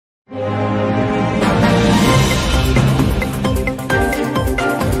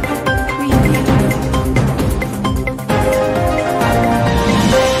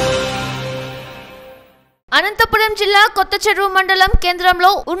అనంతపురం జిల్లా కొత్త చెరువు మండలం కేంద్రంలో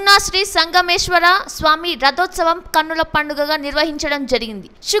ఉన్న శ్రీ సంగమేశ్వర స్వామి రథోత్సవం కన్నుల పండుగగా నిర్వహించడం జరిగింది.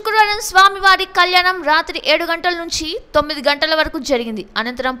 శుక్రవారం స్వామివారి కళ్యాణం రాత్రి 7 గంటల నుంచి 9 గంటల వరకు జరిగింది.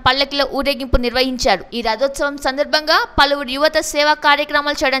 అనంతరం పల్లకిల ఊరేగింపు నిర్వహించారు. ఈ రథోత్సవం సందర్భంగా పలువురు యువత సేవా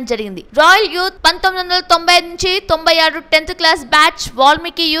కార్యక్రమాలు చేయడం జరిగింది. రాయల్ యూత్ 1995 నుంచి 96 10th class batch,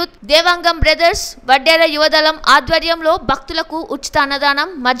 Valmiki youth, దేవాంగం brothers, Vaddera యువదళం ఆధ్వర్యంలో భక్తులకు ఉచిత అన్నదానం,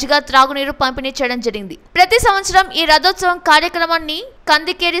 మజ్జిగ, త్రాగునీరు పంపిణీ చేయడం జరిగింది. ప్రతి సంవత్సరం ఈ రథోత్సవం కార్యక్రమాన్ని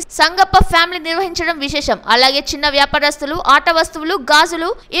కందికేరి సంగప్ప ఫ్యామిలీ నిర్వహించడం విశేషం. అలాగే చిన్న వ్యాపారస్తులు ఆట వస్తువులు, గాజులు,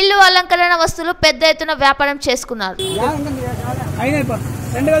 ఇల్లు అలంకరణ వస్తువులు పెద్ద ఎత్తున వ్యాపారం చేసుకున్నారు.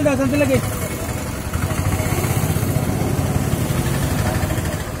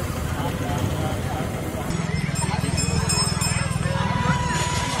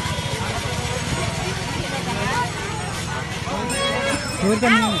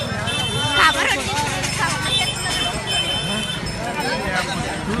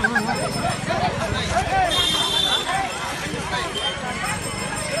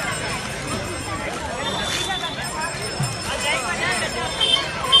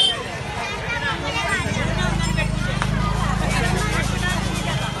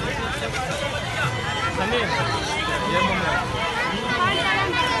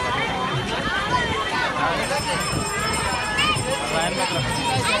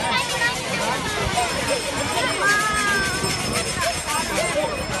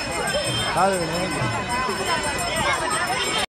 కాదు